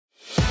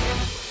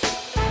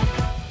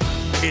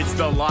It's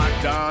the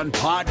Locked On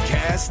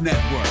Podcast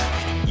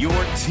Network, your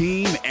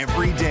team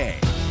every day.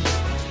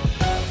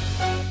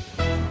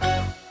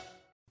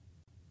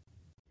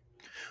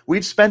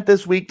 We've spent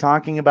this week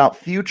talking about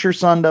future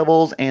Sun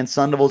Devils and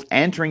Sun Devils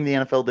entering the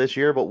NFL this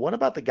year, but what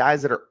about the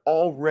guys that are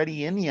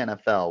already in the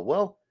NFL?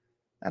 Well,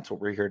 that's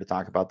what we're here to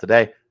talk about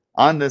today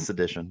on this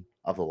edition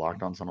of the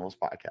Locked On Sun Devils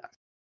podcast.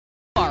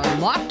 Are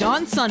Locked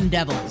On Sun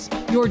Devils,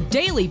 your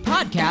daily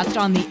podcast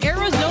on the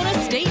Arizona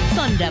State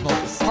Sun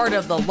Devils, part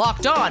of the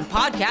Locked On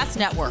Podcast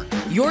Network,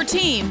 your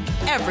team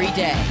every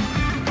day.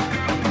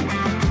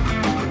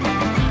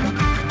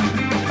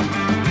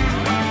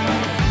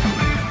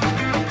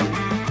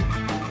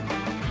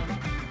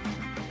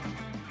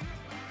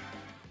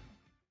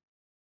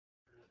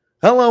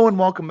 Hello and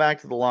welcome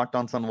back to the Locked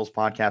On Sun Devils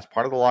podcast,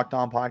 part of the Locked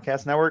On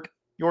Podcast Network,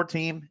 your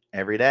team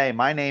every day.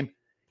 My name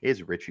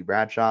is Richie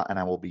Bradshaw, and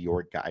I will be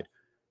your guide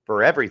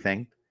for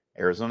everything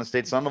Arizona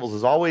State Sun Devils.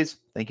 As always,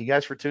 thank you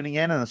guys for tuning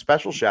in, and a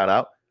special shout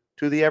out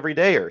to the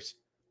everydayers.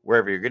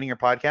 Wherever you're getting your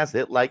podcast,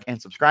 hit like and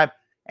subscribe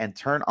and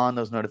turn on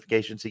those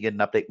notifications so you get an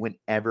update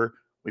whenever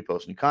we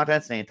post new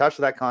content. Stay in touch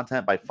with that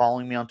content by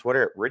following me on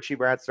Twitter at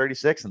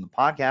RichieBrads36 and the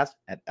podcast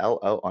at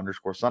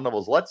LO_Sun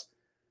Devils. Let's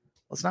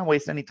not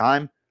waste any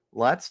time.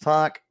 Let's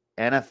talk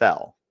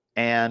NFL,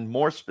 and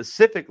more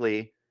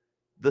specifically,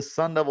 the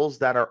Sun Devils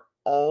that are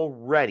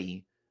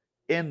already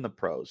in the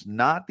pros,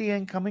 not the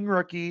incoming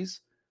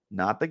rookies,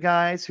 not the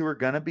guys who are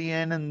going to be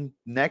in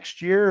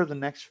next year or the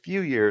next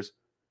few years.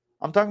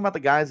 I'm talking about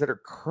the guys that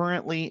are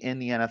currently in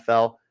the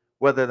NFL,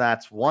 whether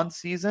that's one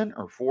season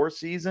or 4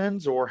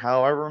 seasons or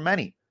however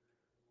many.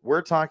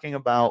 We're talking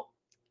about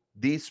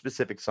these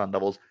specific Sun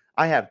Devils.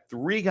 I have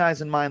 3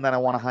 guys in mind that I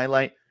want to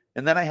highlight.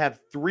 And then I have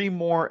 3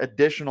 more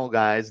additional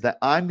guys that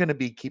I'm going to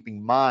be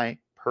keeping my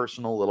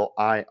personal little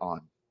eye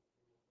on.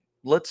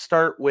 Let's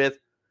start with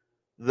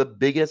the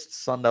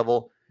biggest Sun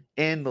Devil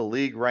in the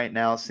league right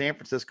now, San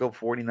Francisco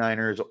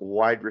 49ers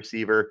wide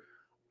receiver.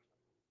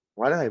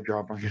 Why did I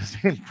drop my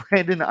name?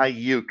 Brandon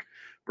Aiyuk.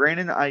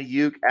 Brandon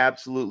Aiyuk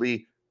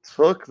absolutely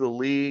took the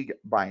league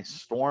by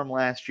storm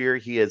last year.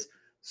 He has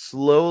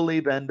slowly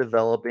been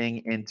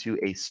developing into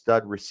a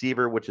stud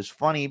receiver, which is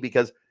funny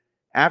because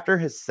after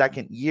his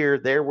second year,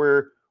 there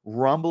were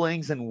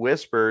rumblings and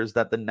whispers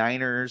that the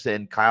Niners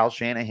and Kyle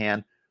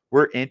Shanahan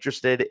were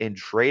interested in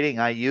trading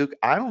Aiyuk.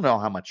 I don't know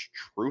how much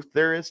truth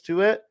there is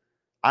to it.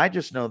 I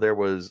just know there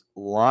was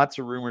lots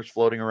of rumors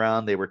floating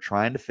around. They were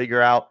trying to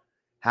figure out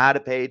how to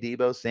pay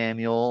Deebo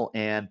Samuel,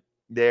 and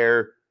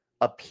there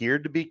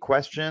appeared to be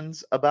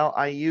questions about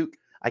Aiyuk.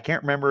 I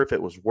can't remember if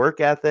it was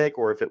work ethic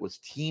or if it was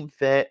team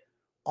fit.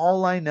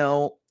 All I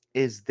know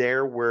is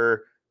there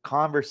were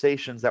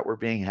conversations that were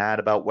being had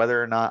about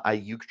whether or not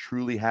Aiyuk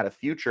truly had a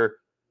future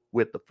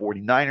with the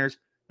 49ers.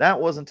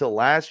 That wasn't until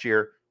last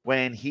year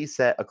when he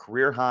set a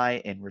career high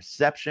in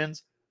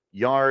receptions,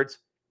 yards,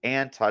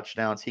 and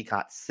touchdowns. He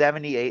caught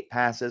 78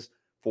 passes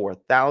for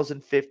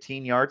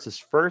 1,015 yards, his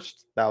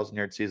first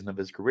 1,000-yard season of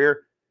his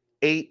career,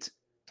 8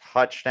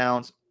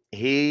 touchdowns.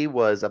 He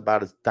was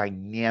about as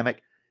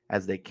dynamic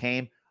as they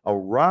came. A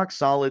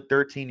rock-solid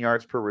 13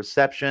 yards per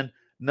reception.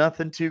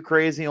 Nothing too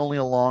crazy, only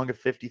a long of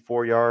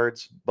 54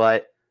 yards,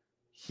 but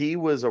he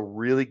was a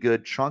really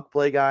good chunk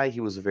play guy. He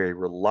was a very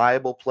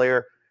reliable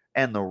player,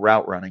 and the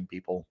route running,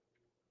 people.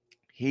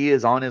 He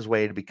is on his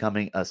way to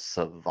becoming a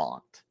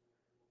savant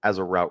as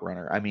a route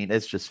runner. I mean,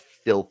 it's just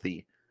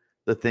filthy,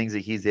 the things that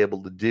he's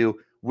able to do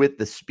with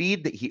the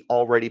speed that he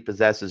already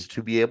possesses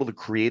to be able to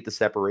create the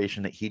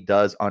separation that he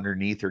does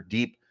underneath or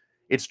deep.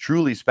 It's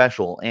truly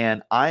special,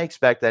 and I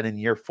expect that in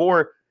year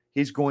 4,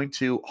 he's going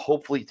to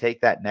hopefully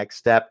take that next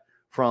step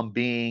from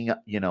being,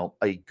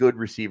 a good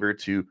receiver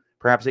to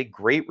perhaps a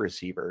great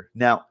receiver.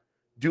 Now,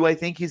 do I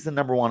think he's the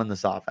number 1 in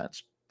this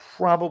offense?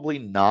 Probably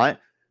not,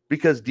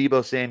 because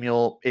Deebo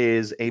Samuel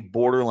is a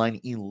borderline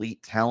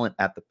elite talent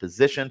at the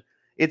position.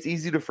 It's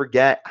easy to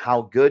forget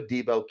how good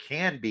Deebo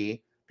can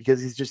be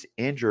because he's just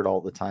injured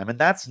all the time. And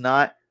that's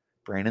not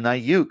Brandon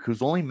Aiyuk,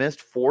 who's only missed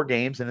 4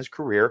 games in his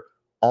career.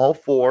 All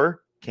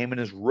 4 came in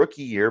his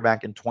rookie year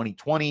back in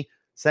 2020.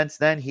 Since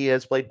then, he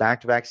has played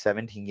back-to-back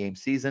 17-game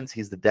seasons.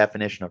 He's the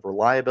definition of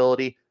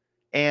reliability.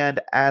 And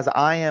as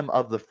I am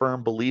of the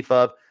firm belief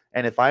of,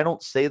 and if I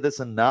don't say this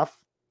enough,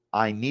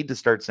 I need to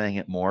start saying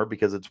it more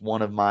because it's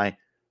one of my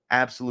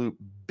absolute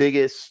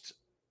biggest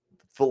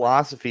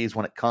philosophies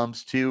when it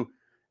comes to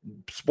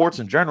sports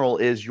in general,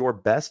 is your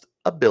best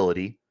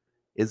ability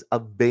is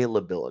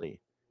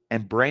availability.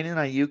 And Brandon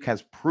Aiyuk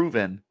has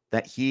proven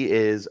that he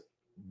is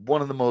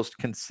one of the most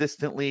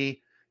consistent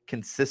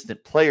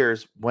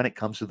players when it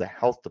comes to the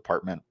health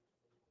department.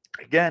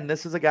 Again,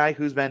 this is a guy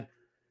who's been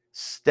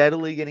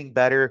steadily getting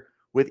better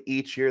with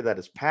each year that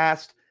has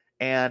passed,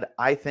 and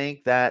I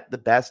think that the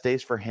best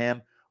days for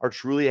him are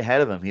truly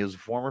ahead of him. He was a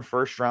former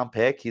first-round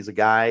pick. He's a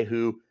guy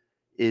who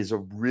is a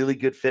really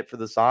good fit for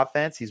this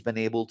offense. He's been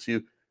able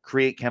to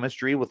create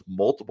chemistry with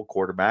multiple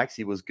quarterbacks.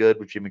 He was good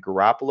with Jimmy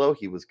Garoppolo.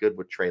 He was good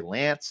with Trey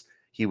Lance.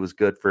 He was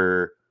good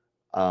for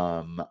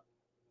Brock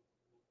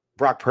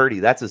Purdy.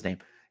 That's his name.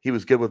 He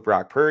was good with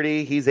Brock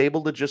Purdy. He's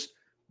able to just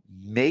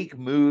make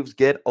moves,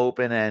 get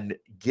open, and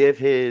give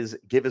his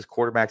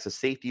quarterbacks a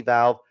safety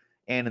valve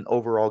and an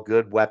overall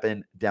good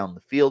weapon down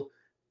the field.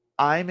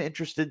 I'm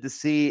interested to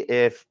see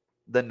if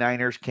the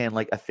Niners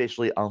can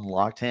officially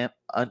unlock him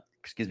as a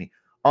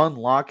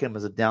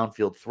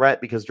downfield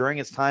threat, because during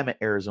his time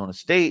at Arizona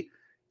State,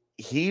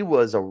 he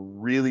was a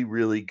really,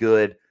 really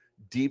good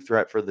deep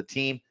threat for the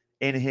team.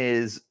 In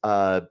his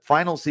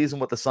final season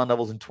with the Sun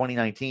Devils in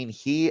 2019,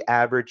 he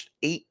averaged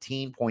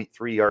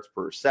 18.3 yards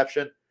per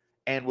reception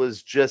and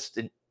was just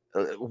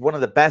one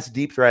of the best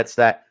deep threats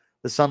that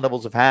the Sun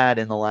Devils have had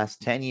in the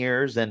last 10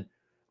 years. And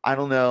I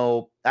don't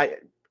know, I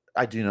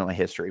do know my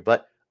history,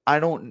 but I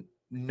don't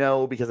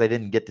know, because I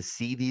didn't get to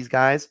see these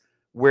guys,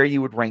 where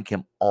you would rank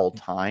him all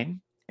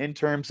time in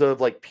terms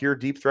of pure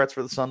deep threats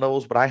for the Sun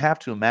Devils. But I have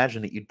to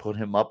imagine that you'd put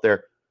him up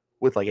there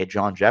with a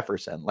John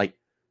Jefferson.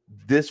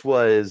 This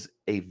was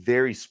a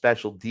very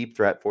special deep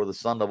threat for the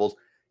Sun Devils,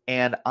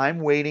 and I'm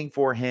waiting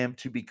for him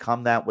to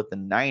become that with the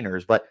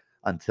Niners. But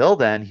until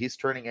then, he's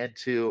turning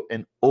into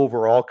an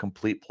overall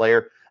complete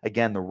player.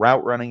 Again, the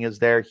route running is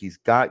there. He's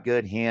got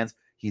good hands.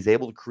 He's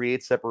able to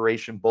create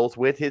separation both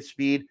with his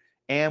speed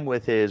and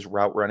with his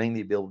route running,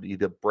 the ability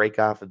to break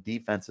off of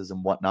defenses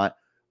and whatnot.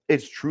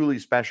 It's truly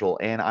special,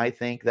 and I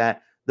think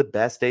that the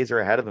best days are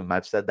ahead of him.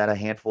 I've said that a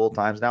handful of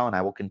times now, and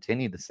I will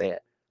continue to say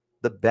it.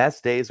 The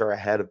best days are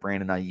ahead of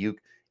Brandon Aiyuk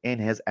in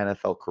his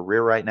NFL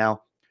career right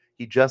now.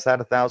 He just had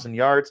 1,000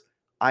 yards.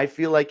 I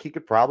feel like he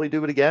could probably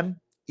do it again,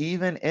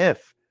 even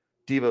if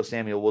Deebo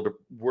Samuel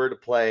were to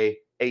play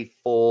a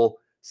full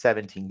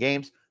 17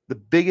 games. The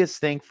biggest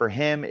thing for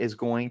him is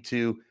going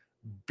to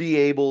be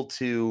able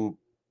to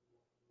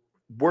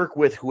work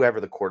with whoever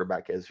the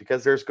quarterback is,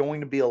 because there's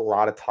going to be a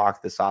lot of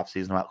talk this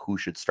offseason about who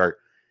should start.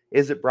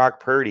 Is it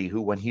Brock Purdy,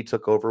 who when he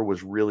took over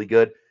was really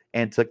good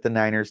and took the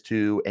Niners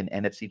to an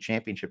NFC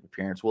Championship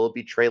appearance? Will it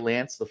be Trey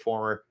Lance, the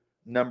former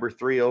number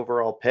 3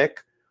 overall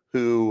pick,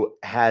 who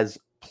has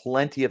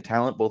plenty of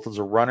talent both as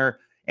a runner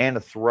and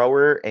a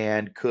thrower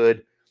and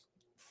could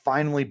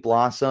finally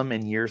blossom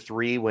in year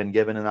 3 when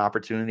given an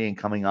opportunity and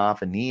coming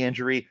off a knee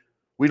injury?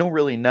 We don't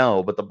really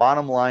know, but the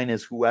bottom line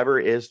is whoever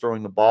is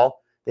throwing the ball,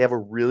 they have a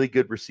really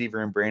good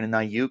receiver in Brandon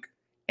Aiyuk,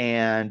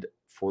 and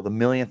for the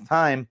millionth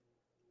time,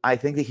 I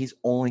think that he's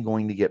only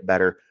going to get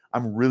better.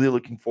 I'm really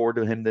looking forward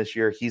to him this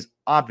year. He's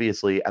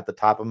obviously at the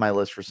top of my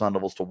list for Sun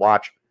Devils to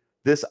watch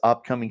this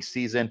upcoming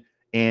season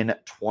in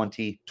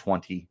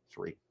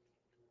 2023.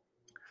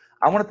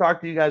 I want to talk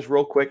to you guys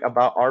real quick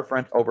about our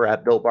friends over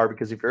at Built Bar,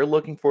 because if you're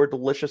looking for a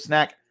delicious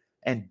snack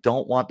and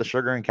don't want the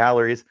sugar and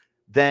calories,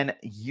 then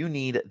you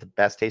need the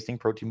best tasting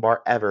protein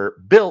bar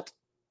ever. Built,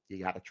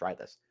 you got to try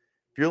this.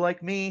 If you're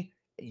like me,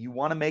 you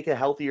want to make a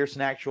healthier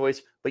snack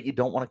choice, but you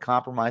don't want to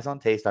compromise on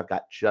taste, I've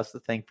got just the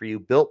thing for you.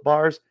 Built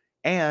Bars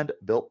and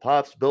Built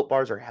Puffs. Built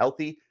Bars are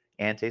healthy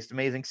and taste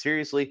amazing.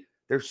 Seriously,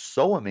 they're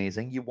so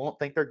amazing, you won't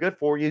think they're good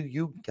for you.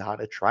 You got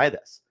to try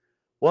this.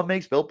 What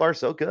makes Built Bars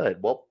so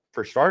good? Well,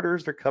 for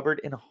starters, they're covered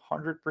in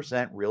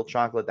 100% real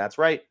chocolate. That's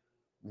right,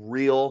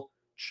 real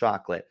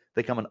chocolate.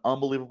 They come in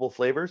unbelievable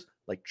flavors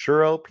like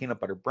churro, peanut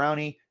butter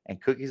brownie,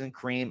 and cookies and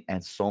cream,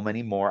 and so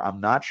many more.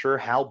 I'm not sure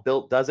how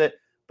Built does it,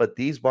 but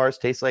these bars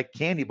taste like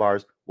candy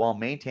bars while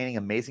maintaining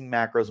amazing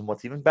macros. And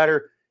what's even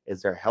better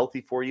is they're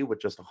healthy for you with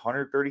just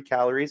 130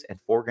 calories and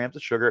 4 grams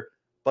of sugar,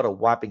 but a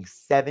whopping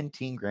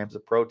 17 grams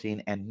of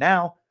protein. And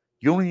now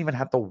you don't even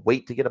have to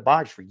wait to get a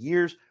box. For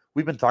years,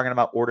 we've been talking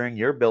about ordering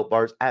your Built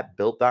Bars at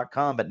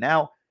Built.com, but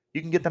now you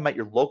can get them at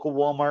your local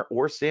Walmart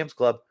or Sam's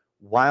Club,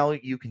 while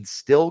you can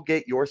still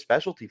get your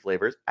specialty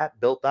flavors at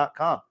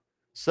Built.com.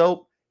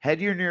 So head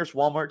to your nearest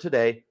Walmart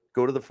today,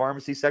 go to the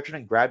pharmacy section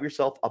and grab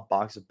yourself a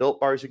box of Built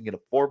Bars. You can get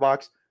a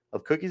 4-box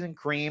of cookies and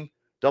cream,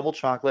 double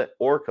chocolate,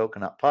 or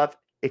coconut puff.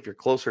 If you're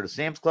closer to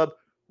Sam's Club,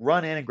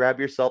 run in and grab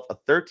yourself a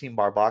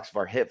 13-bar box of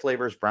our hit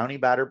flavors, brownie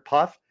batter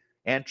puff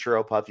and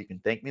churro puff. You can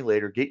thank me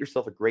later. Get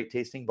yourself a great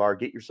tasting bar.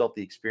 Get yourself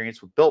the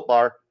experience with Built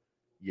Bar.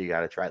 You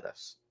got to try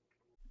this.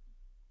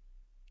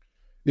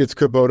 It's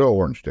Kubota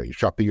Orange Day.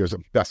 Shop the year's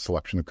best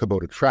selection of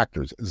Kubota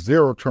tractors,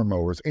 zero-turn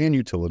mowers, and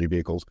utility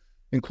vehicles,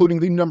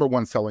 including the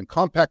 #1 selling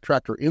compact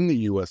tractor in the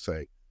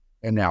USA.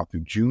 And now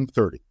through June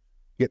 30,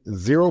 get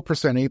 0%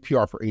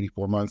 APR for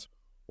 84 months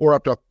or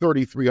up to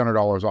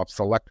 $3,300 off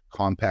select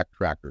compact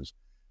tractors.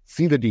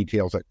 See the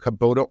details at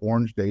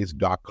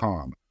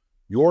KubotaOrangeDays.com.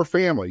 Your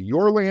family,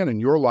 your land, and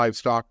your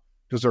livestock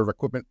deserve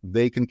equipment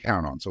they can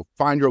count on. So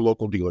find your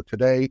local dealer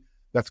today.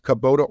 That's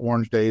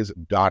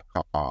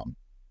KubotaOrangeDays.com.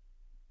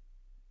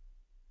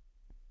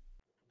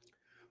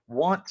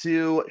 Want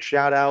to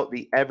shout out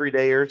the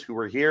everydayers who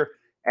are here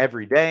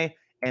every day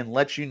and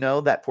let you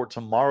know that for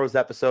tomorrow's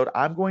episode,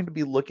 I'm going to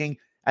be looking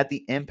at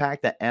the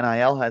impact that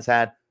NIL has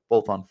had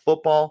both on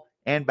football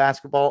and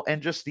basketball, and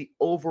just the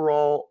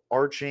overall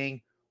arching,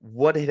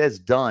 what it has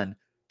done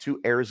to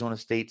Arizona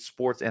State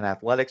sports and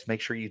athletics.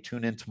 Make sure you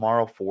tune in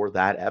tomorrow for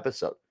that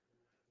episode.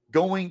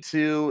 Going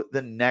to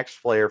the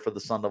next player for the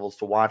Sun Devils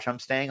to watch, I'm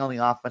staying on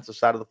the offensive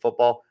side of the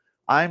football.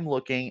 I'm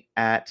looking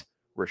at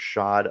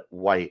Rachaad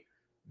White.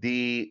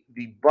 The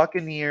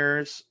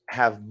Buccaneers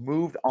have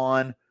moved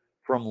on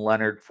from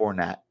Leonard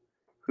Fournette,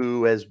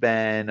 who has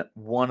been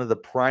one of the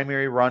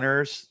primary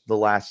runners the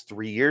last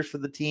 3 years for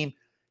the team.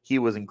 He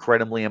was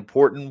incredibly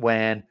important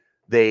when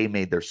they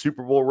made their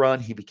Super Bowl run.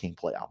 He became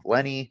playoff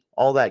Lenny,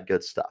 all that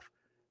good stuff.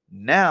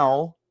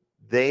 Now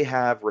they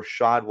have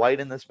Rachaad White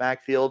in this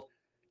backfield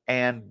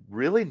and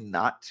really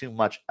not too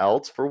much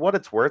else. For what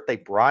it's worth, they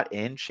brought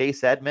in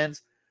Chase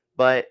Edmonds,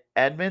 but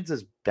Edmonds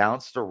has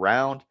bounced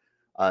around.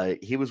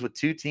 He was with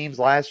 2 teams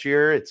last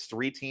year. It's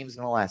 3 teams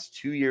in the last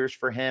 2 years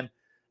for him.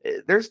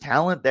 There's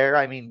talent there.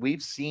 I mean,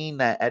 we've seen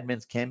that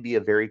Edmonds can be a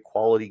very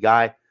quality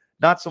guy.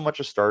 Not so much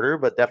a starter,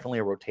 but definitely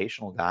a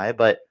rotational guy.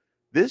 But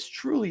this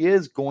truly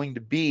is going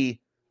to be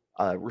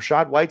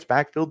Rachaad White's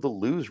backfield to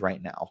lose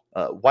right now.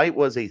 White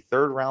was a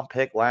 3rd-round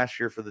pick last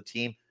year for the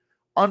team.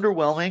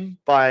 Underwhelming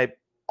by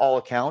all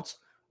accounts.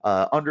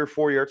 Under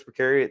 4 yards per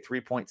carry at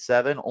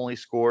 3.7. Only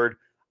scored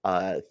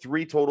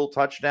 3 total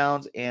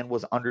touchdowns and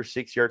was under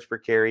 6 yards per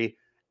carry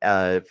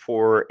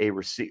for a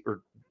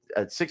receiver.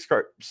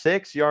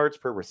 6 yards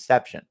per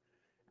reception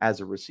as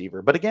a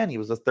receiver. But again, he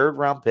was a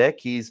 3rd-round pick.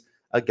 He's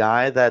a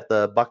guy that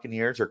the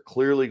Buccaneers are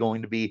clearly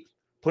going to be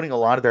putting a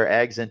lot of their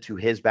eggs into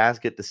his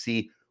basket to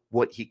see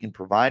what he can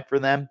provide for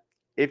them.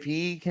 If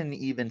he can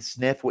even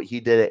sniff what he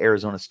did at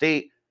Arizona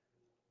State,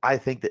 I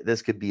think that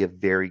this could be a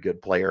very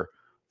good player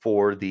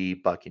for the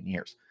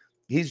Buccaneers.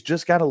 He's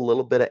just got a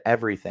little bit of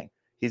everything.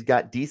 He's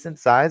got decent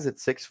size at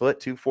 6 foot,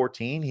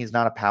 214. He's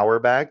not a power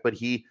back, but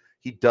he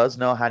does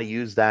know how to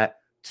use that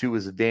to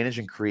his advantage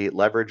and create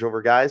leverage over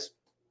guys.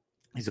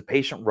 He's a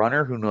patient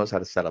runner who knows how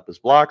to set up his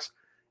blocks.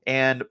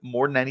 And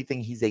more than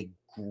anything, he's a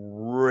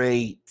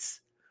great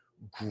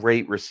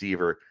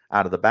receiver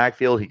out of the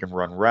backfield. He can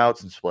run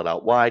routes and split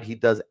out wide. He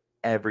does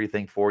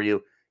everything for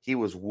you. He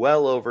was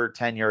well over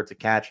 10 yards a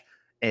catch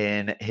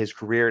in his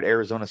career at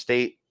Arizona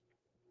State.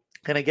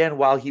 And again,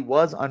 while he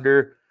was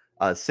under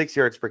 6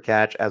 yards per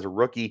catch as a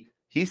rookie,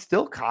 he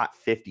still caught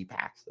 50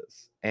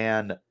 passes.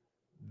 And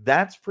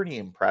that's pretty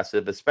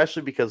impressive,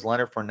 especially because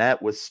Leonard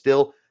Fournette was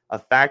still a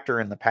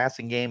factor in the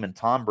passing game, and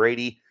Tom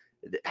Brady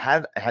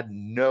had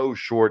no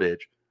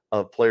shortage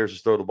of players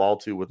to throw the ball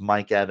to with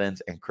Mike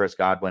Evans and Chris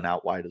Godwin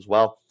out wide as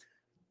well.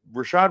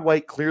 Rachaad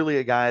White, clearly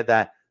a guy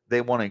that they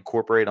want to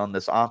incorporate on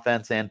this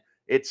offense, and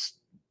it's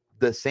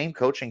the same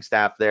coaching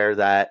staff there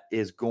that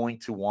is going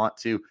to want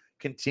to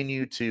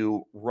continue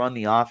to run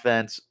the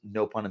offense,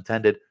 no pun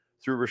intended,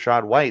 through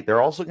Rachaad White.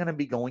 They're also going to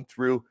be going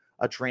through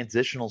a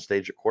transitional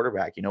stage at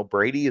quarterback. You know,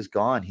 Brady is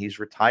gone. He's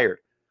retired.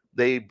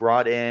 They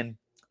brought in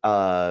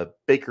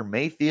Baker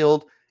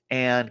Mayfield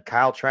and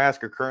Kyle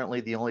Trask are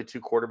currently the only 2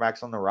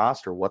 quarterbacks on the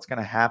roster. What's going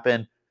to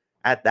happen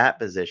at that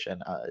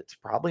position? It's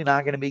probably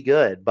not going to be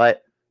good,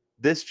 but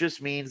this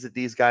just means that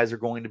these guys are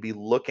going to be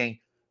looking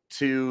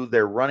to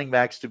their running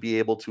backs to be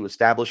able to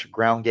establish a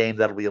ground game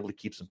that'll be able to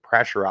keep some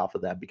pressure off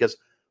of them. Because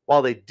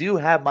while they do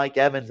have Mike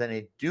Evans and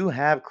they do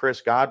have Chris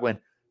Godwin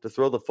to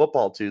throw the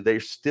football to, they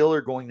still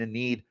are going to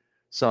need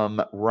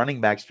some running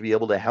backs to be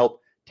able to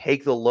help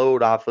take the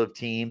load off of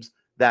teams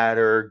that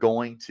are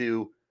going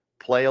to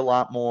play a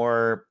lot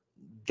more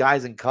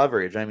guys in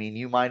coverage. I mean,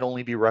 you might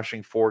only be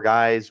rushing 4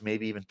 guys,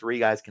 maybe even 3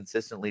 guys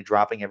consistently,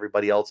 dropping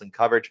everybody else in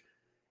coverage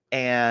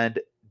and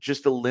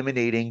just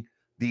eliminating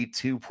the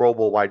 2 Pro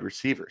Bowl wide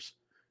receivers.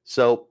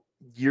 So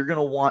you're going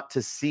to want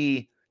to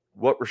see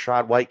what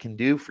Rachaad White can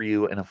do for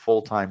you in a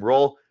full-time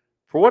role.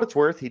 For what it's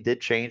worth, he did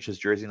change his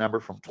jersey number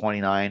from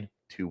 29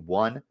 to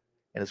 1.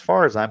 And as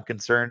far as I'm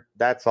concerned,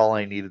 that's all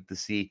I needed to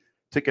see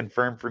to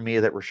confirm for me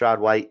that Rachaad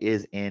White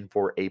is in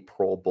for a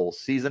Pro Bowl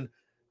season.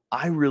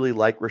 I really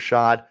like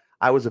Rachaad.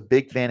 I was a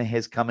big fan of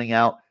his coming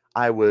out.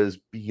 I was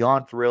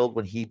beyond thrilled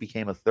when he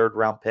became a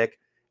 3rd-round pick.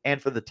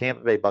 And for the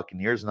Tampa Bay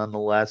Buccaneers,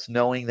 nonetheless,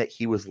 knowing that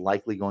he was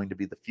likely going to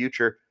be the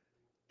future.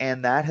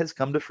 And that has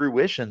come to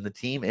fruition. The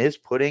team is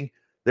putting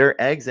their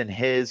eggs in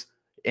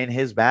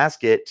his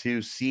basket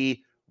to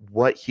see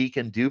what he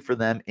can do for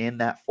them in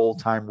that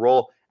full-time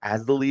role.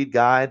 As the lead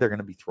guy, they're going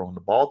to be throwing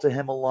the ball to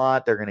him a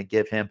lot. They're going to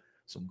give him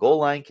some goal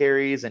line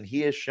carries, and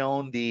he has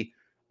shown the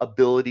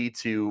ability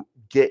to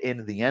get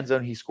into the end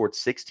zone. He scored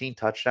 16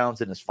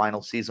 touchdowns in his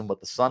final season with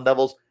the Sun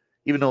Devils.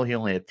 Even though he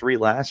only had 3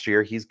 last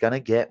year, he's going to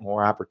get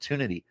more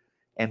opportunity.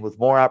 And with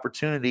more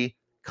opportunity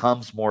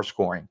comes more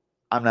scoring.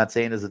 I'm not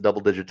saying he's a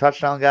double-digit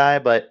touchdown guy,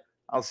 but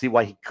I'll see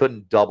why he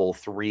couldn't double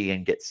 3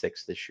 and get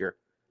 6 this year.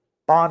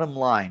 Bottom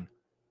line,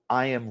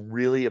 I am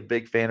really a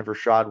big fan of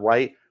Rachaad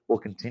White. We'll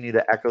continue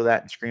to echo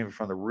that and scream it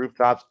from the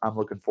rooftops. I'm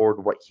looking forward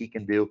to what he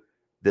can do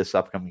this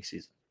upcoming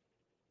season.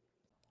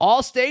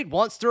 Allstate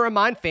wants to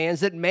remind fans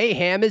that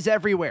mayhem is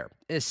everywhere,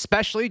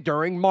 especially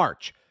during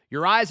March.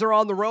 Your eyes are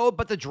on the road,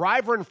 but the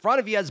driver in front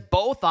of you has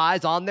both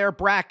eyes on their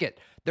bracket.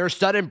 Their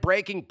sudden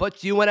braking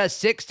puts you in a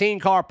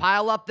 16-car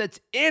pileup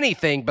that's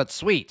anything but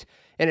sweet.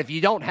 And if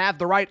you don't have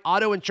the right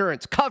auto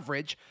insurance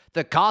coverage,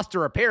 the cost to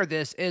repair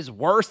this is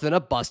worse than a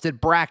busted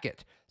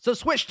bracket. So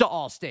switch to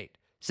Allstate.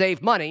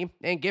 Save money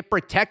and get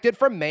protected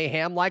from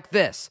mayhem like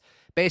this.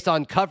 Based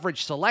on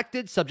coverage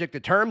selected, subject to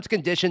terms,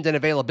 conditions, and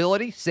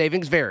availability,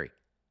 savings vary.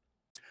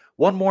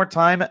 One more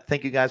time,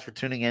 thank you guys for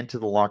tuning in to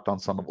the Locked On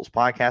Sun Devils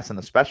podcast, and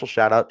a special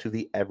shout out to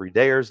the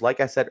Everydayers.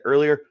 Like I said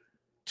earlier,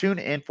 tune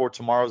in for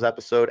tomorrow's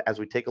episode as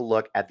we take a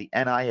look at the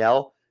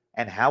NIL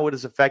and how it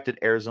has affected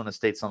Arizona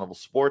State Sun Devils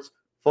sports,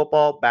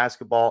 football,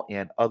 basketball,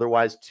 and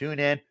otherwise. Tune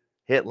in,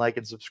 hit like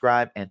and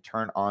subscribe, and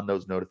turn on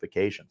those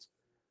notifications.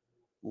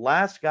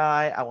 Last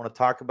guy I want to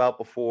talk about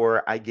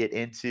before I get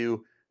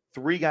into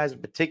three guys in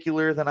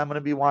particular that I'm going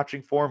to be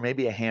watching for,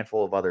 maybe a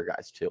handful of other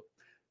guys too.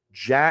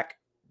 Jack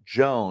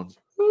Jones.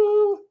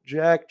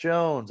 Jack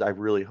Jones. I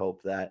really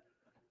hope that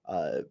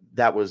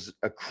that was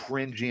a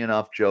cringy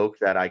enough joke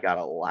that I got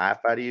a laugh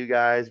out of you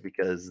guys,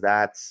 because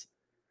that's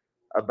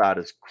about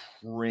as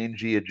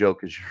cringy a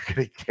joke as you're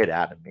going to get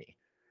out of me.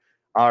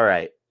 All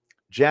right.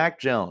 Jack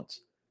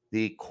Jones,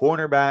 the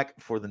cornerback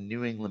for the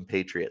New England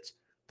Patriots,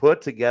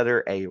 put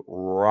together a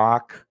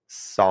rock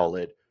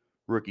solid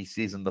rookie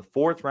season. The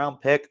 4th round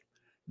pick,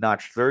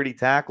 notched 30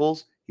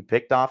 tackles. He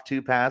picked off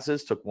 2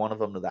 passes, took one of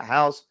them to the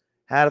house,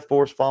 had a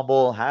forced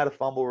fumble, had a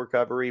fumble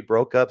recovery,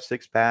 broke up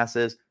 6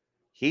 passes.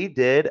 He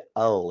did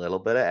a little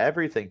bit of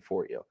everything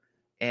for you.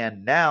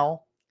 And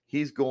now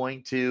he's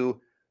going to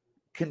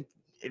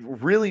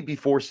really be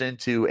forced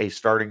into a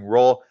starting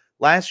role.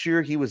 Last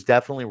year, he was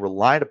definitely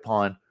relied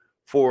upon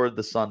for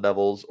the Sun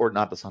Devils, or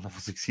not the Sun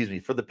Devils, excuse me,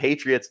 for the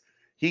Patriots.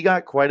 He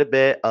got quite a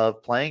bit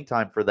of playing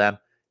time for them,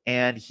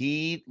 and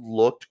he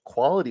looked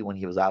quality when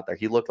he was out there.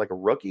 He looked like a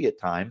rookie at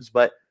times,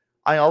 but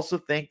I also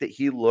think that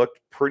he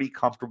looked pretty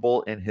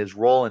comfortable in his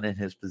role and in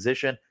his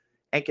position,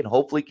 and can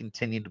hopefully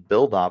continue to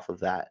build off of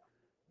that.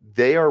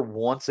 They are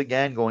once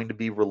again going to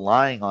be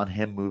relying on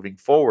him moving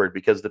forward,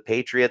 because the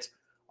Patriots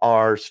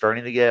are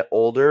starting to get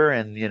older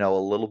and, a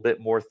little bit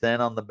more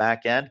thin on the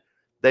back end.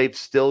 They've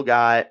still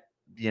got,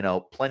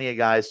 plenty of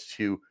guys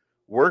to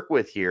work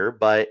with here,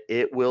 but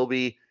it will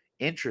be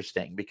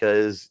interesting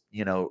because,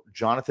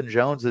 Jonathan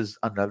Jones is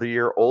another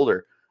year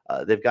older.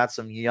 They've got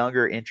some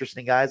younger,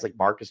 interesting guys like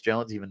Marcus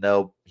Jones, even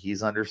though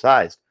he's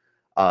undersized.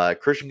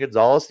 Christian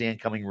Gonzalez, the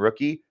incoming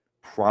rookie,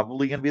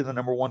 probably going to be the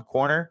number 1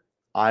 corner.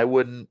 I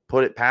wouldn't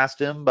put it past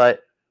him,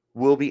 but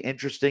will be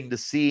interesting to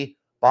see,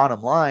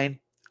 bottom line,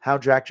 how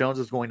Jack Jones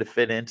is going to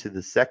fit into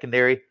the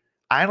secondary.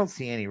 I don't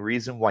see any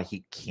reason why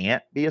he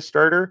can't be a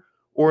starter,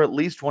 or at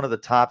least one of the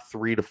top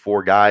 3 to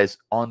 4 guys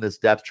on this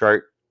depth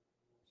chart,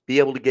 be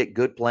able to get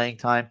good playing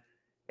time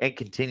and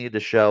continue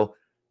to show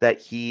that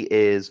he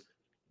is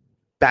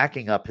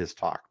backing up his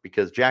talk,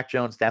 because Jack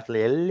Jones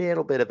definitely a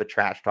little bit of a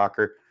trash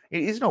talker.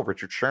 He's no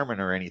Richard Sherman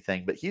or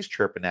anything, but he's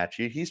chirping at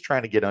you. He's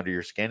trying to get under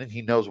your skin, and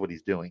he knows what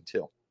he's doing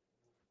too.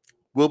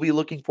 We'll be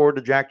looking forward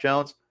to Jack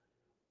Jones,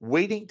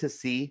 waiting to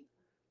see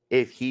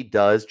if he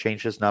does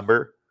change his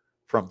number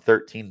from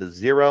 13 to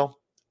 0.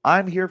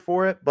 I'm here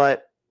for it,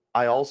 but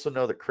I also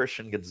know that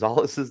Christian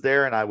Gonzalez is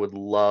there, and I would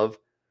love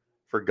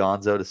for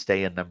Gonzo to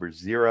stay in number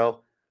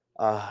 0.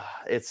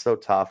 It's so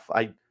tough.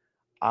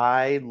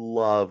 I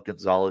love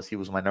Gonzalez. He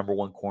was my number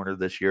 1 corner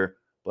this year,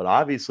 but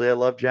obviously I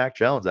love Jack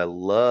Jones. I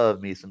love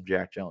me some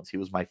Jack Jones. He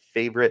was my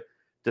favorite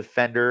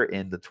defender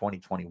in the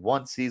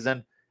 2021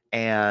 season,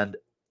 and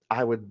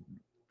I would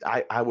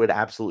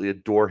absolutely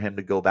adore him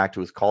to go back to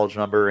his college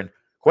number. And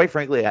quite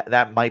frankly,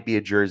 that might be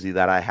a jersey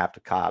that I have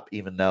to cop,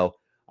 even though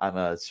I'm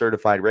a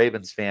certified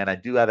Ravens fan. I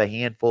do have a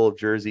handful of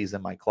jerseys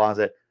in my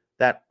closet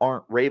that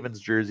aren't Ravens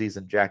jerseys,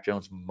 and Jack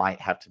Jones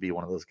might have to be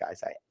one of those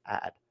guys I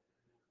add.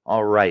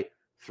 All right.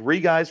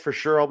 3 guys for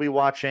sure I'll be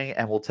watching,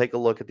 and we'll take a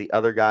look at the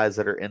other guys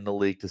that are in the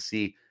league to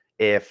see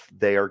if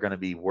they are going to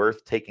be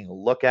worth taking a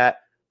look at.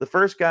 The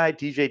first guy,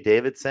 DJ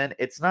Davidson,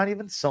 it's not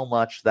even so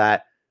much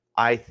that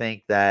I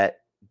think that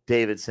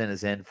Davidson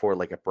is in for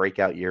like a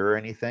breakout year or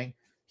anything.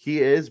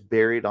 He is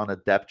buried on a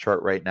depth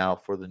chart right now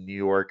for the New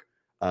York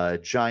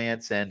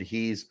Giants, and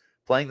he's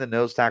playing the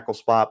nose tackle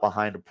spot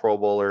behind a Pro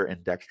Bowler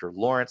in Dexter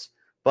Lawrence.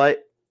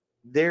 But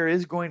there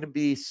is going to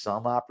be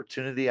some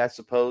opportunity, I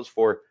suppose,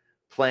 for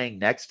playing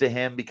next to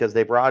him, because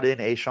they brought in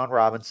A'Shawn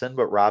Robinson,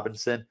 but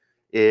Robinson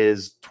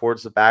is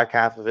towards the back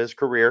half of his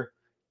career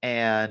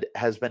and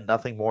has been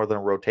nothing more than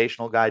a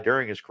rotational guy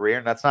during his career.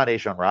 And that's not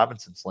A'Shawn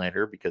Robinson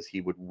slander, because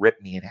he would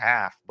rip me in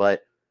half.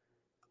 But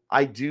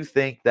I do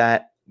think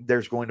that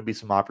there's going to be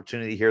some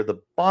opportunity here.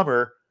 The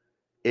bummer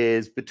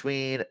is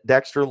between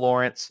Dexter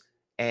Lawrence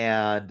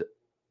and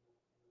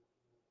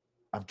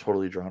I'm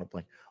totally drawing a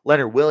blank.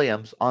 Leonard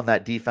Williams on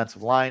that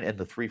defensive line and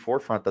the 3-4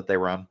 front that they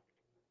run.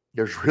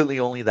 There's really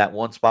only that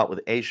one spot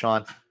with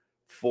A'Shawn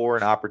for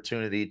an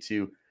opportunity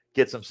to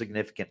get some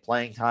significant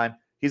playing time.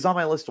 He's on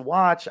my list to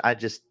watch. I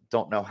just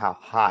don't know how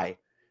high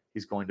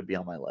he's going to be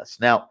on my list.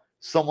 Now,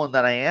 someone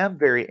that I am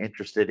very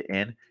interested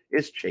in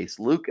is Chase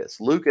Lucas.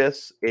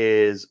 Lucas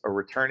is a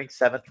returning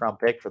 7th-round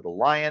pick for the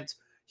Lions.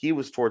 He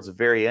was towards the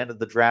very end of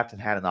the draft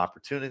and had an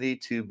opportunity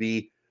to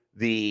be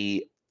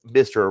the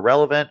Mr.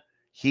 Irrelevant.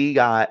 He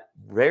got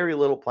very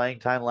little playing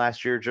time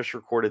last year, just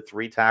recorded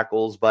 3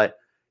 tackles, but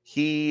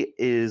he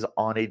is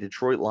on a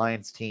Detroit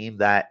Lions team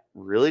that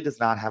really does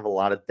not have a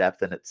lot of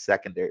depth in its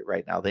secondary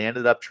right now. They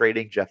ended up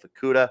trading Jeff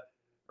Okudah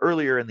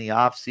earlier in the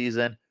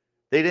offseason.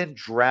 They didn't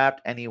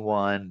draft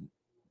anyone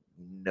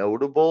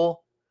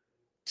notable,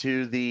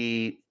 to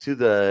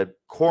the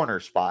corner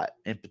spot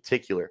in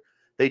particular.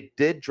 They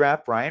did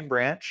draft Brian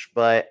Branch,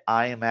 but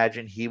I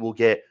imagine he will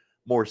get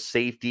more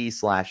safety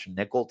 /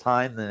 nickel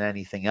time than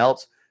anything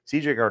else.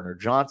 CJ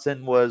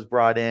Gardner-Johnson was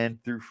brought in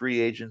through free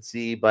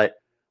agency, but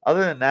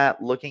other than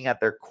that, looking at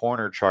their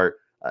corner chart,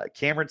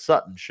 Cameron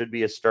Sutton should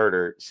be a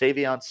starter.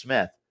 Savion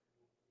Smith,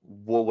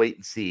 we'll wait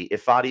and see.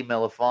 Ifeadi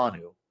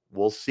Melifonwu,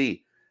 we'll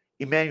see.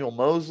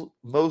 Emmanuel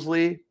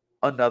Mosley,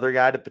 another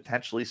guy to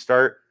potentially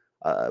start.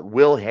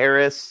 Will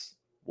Harris,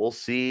 we'll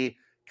see.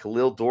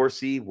 Khalil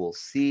Dorsey, we'll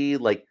see.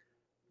 Like,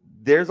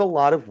 there's a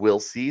lot of will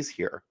sees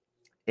here.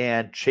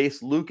 And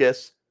Chase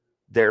Lucas,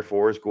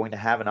 therefore, is going to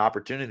have an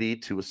opportunity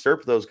to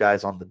usurp those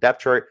guys on the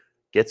depth chart,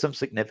 get some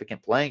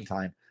significant playing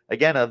time.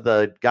 Again, of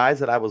the guys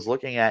that I was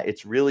looking at,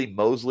 it's really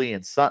Mosley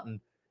and Sutton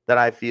that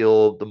I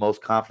feel the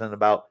most confident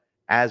about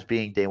as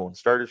being day one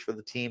starters for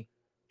the team.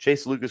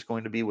 Chase Lucas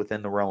going to be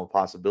within the realm of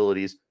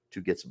possibilities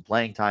to get some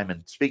playing time.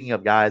 And speaking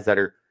of guys that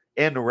are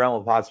in the realm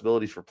of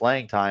possibilities for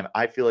playing time,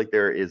 I feel like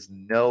there is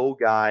no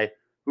guy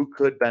who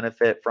could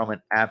benefit from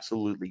an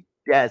absolutely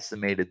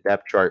decimated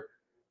depth chart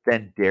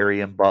than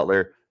Darian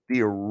Butler.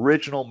 The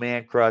original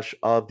man crush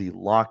of the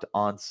Locked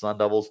On Sun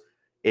Devils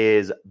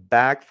is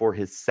back for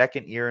his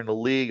second year in the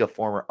league, a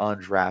former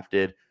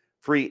undrafted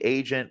free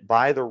agent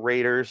by the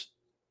Raiders.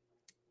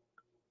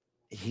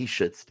 He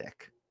should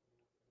stick.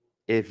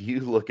 If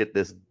you look at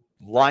this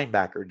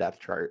linebacker depth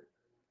chart,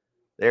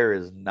 there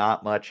is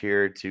not much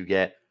here to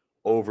get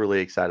overly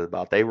excited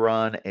about. They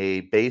run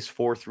a base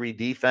 4-3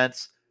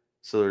 defense,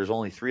 so there's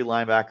only 3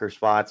 linebacker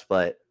spots,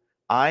 but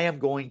I am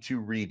going to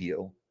read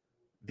you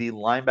the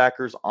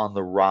linebackers on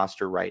the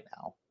roster right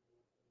now.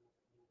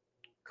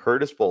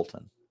 Curtis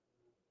Bolton,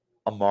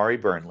 Amari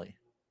Burnley,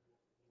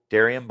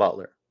 Darian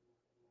Butler,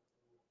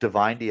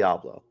 Divine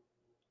Diablo,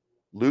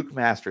 Luke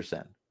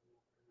Masterson,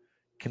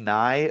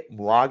 Kanai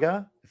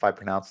Muaga, if I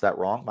pronounced that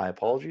wrong, my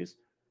apologies,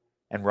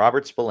 and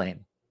Robert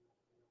Spillane.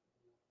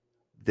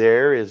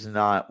 There is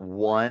not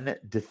one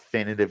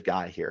definitive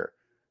guy here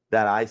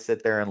that I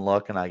sit there and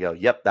look and I go,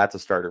 yep, that's a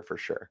starter for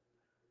sure.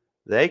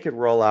 They could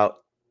roll out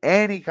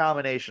any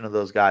combination of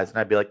those guys and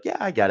I'd be like, yeah,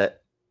 I get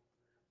it.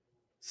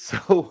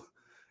 So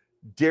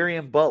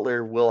Darian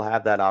Butler will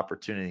have that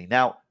opportunity.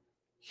 Now,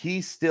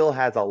 he still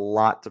has a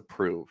lot to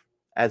prove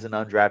as an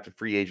undrafted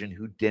free agent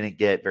who didn't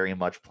get very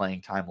much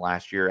playing time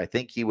last year. I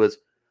think he was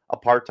a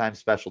part-time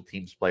special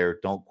teams player.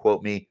 Don't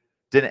quote me.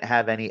 Didn't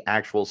have any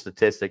actual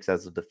statistics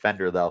as a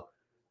defender, though.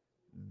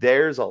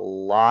 There's a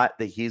lot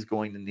that he's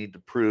going to need to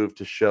prove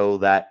to show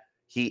that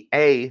he,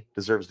 A,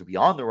 deserves to be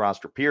on the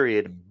roster,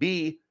 period, and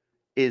B,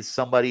 is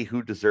somebody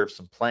who deserves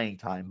some playing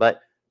time.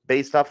 But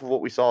based off of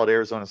what we saw at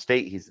Arizona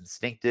State, he's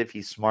instinctive,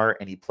 he's smart,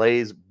 and he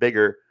plays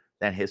bigger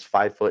than his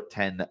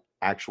 5'10"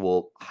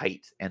 actual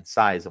height and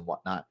size and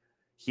whatnot.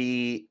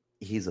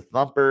 He's a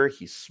thumper,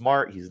 he's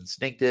smart, he's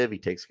instinctive, he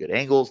takes good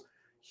angles.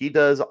 He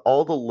does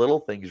all the little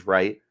things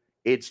right.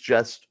 It's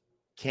just,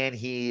 can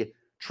he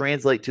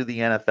translate to the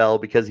NFL,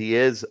 because he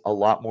is a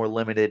lot more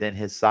limited in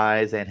his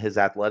size and his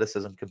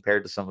athleticism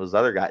compared to some of those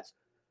other guys.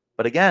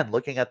 But again,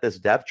 looking at this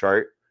depth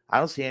chart, I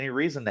don't see any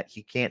reason that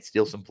he can't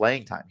steal some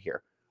playing time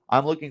here.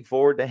 I'm looking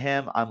forward to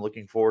him. I'm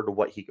looking forward to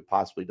what he could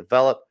possibly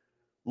develop.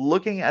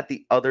 Looking at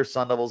the other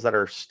Sun Devils that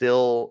are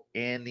still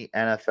in the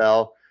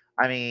NFL,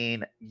 I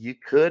mean, you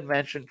could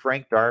mention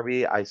Frank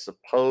Darby, I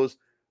suppose.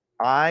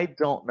 I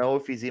don't know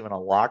if he's even a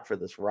lock for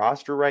this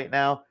roster right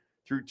now.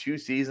 Through 2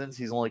 seasons,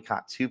 he's only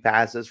caught 2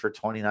 passes for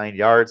 29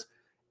 yards.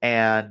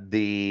 And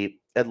the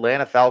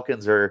Atlanta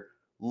Falcons are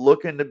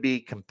looking to be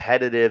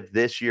competitive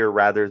this year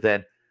rather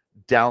than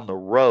down the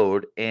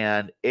road.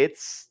 And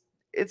it's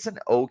an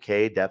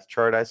okay depth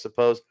chart, I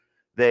suppose.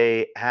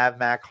 They have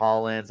Mac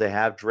Hollins, they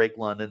have Drake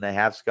London, they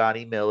have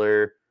Scotty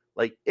Miller.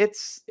 Like,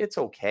 it's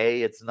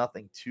okay. It's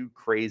nothing too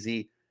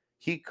crazy.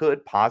 He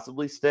could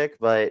possibly stick,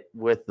 but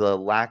with the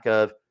lack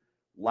of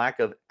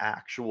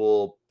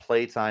actual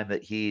play time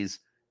that he's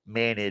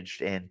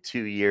managed in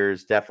 2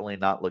 years, definitely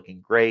not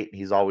looking great.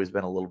 He's always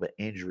been a little bit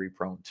injury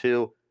prone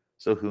too,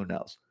 so who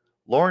knows.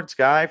 Lawrence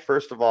Guy,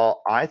 first of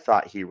all, I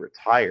thought he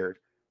retired,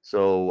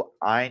 so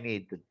I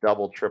need to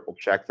double triple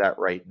check that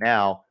right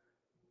now.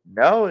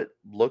 No, it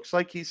looks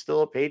like he's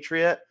still a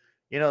Patriot.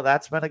 You know,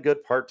 that's been a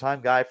good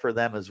part-time guy for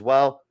them as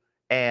well,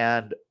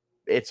 and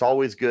it's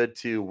always good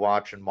to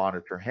watch and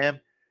monitor him.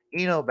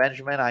 Eno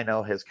Benjamin, I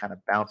know, has kind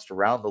of bounced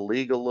around the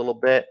league a little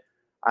bit.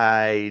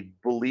 I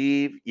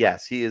believe,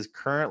 yes, he is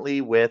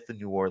currently with the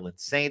New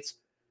Orleans Saints,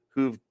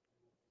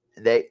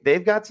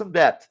 they've got some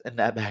depth in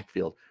that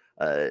backfield.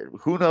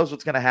 Who knows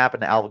what's going to happen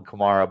to Alvin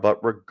Kamara,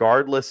 but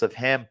regardless of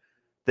him,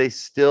 they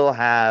still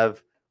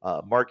have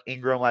Mark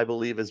Ingram, I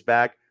believe, is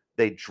back.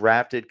 They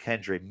drafted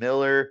Kendre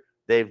Miller.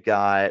 They've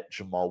got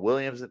Jamal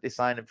Williams that they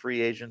signed in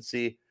free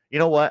agency. You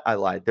know what? I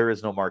lied. There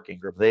is no Mark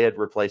Ingram. They had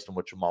replaced him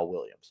with Jamal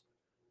Williams.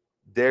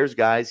 There's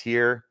guys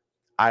here.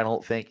 I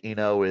don't think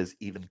Eno is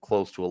even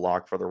close to a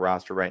lock for the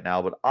roster right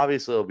now, but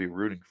obviously I'll be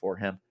rooting for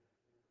him.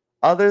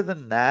 Other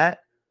than that,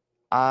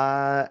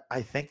 I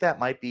think that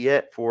might be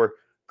it for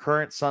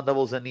current Sun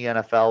Devils in the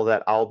NFL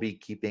that I'll be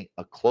keeping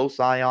a close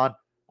eye on.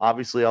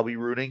 Obviously, I'll be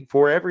rooting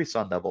for every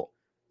Sun Devil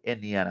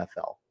in the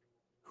NFL.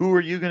 Who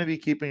are you going to be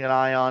keeping an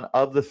eye on?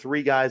 Of the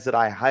three guys that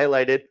I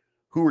highlighted,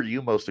 who are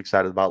you most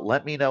excited about?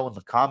 Let me know in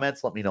the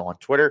comments. Let me know on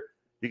Twitter.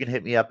 You can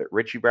hit me up at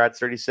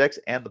RichieBrad36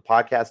 and the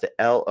podcast at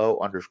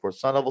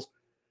LO_Sun Devils.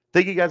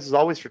 Thank you guys as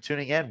always for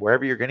tuning in.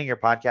 Wherever you're getting your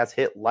podcast,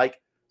 hit like,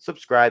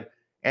 subscribe,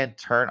 and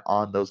turn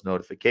on those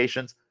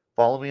notifications.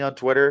 Follow me on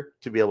Twitter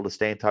to be able to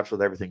stay in touch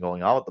with everything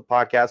going on with the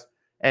podcast.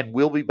 And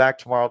we'll be back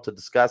tomorrow to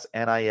discuss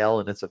NIL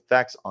and its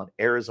effects on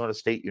Arizona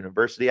State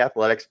University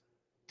athletics.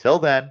 Till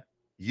then,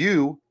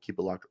 you keep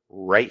it locked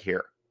right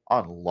here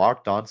on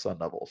Locked On Sun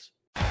Devils.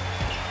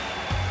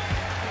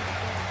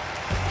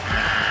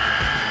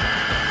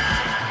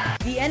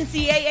 The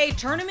NCAA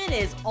tournament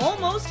is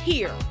almost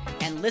here,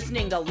 and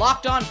listening to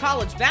Locked On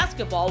College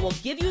Basketball will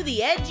give you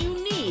the edge you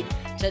need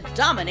to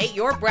dominate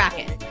your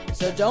bracket.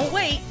 So don't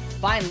wait.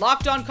 Find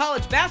Locked On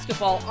College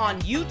Basketball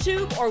on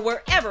YouTube or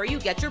wherever you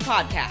get your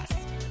podcasts.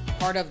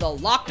 Part of the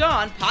Locked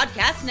On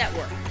Podcast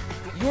Network.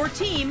 Your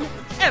team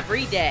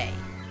every day.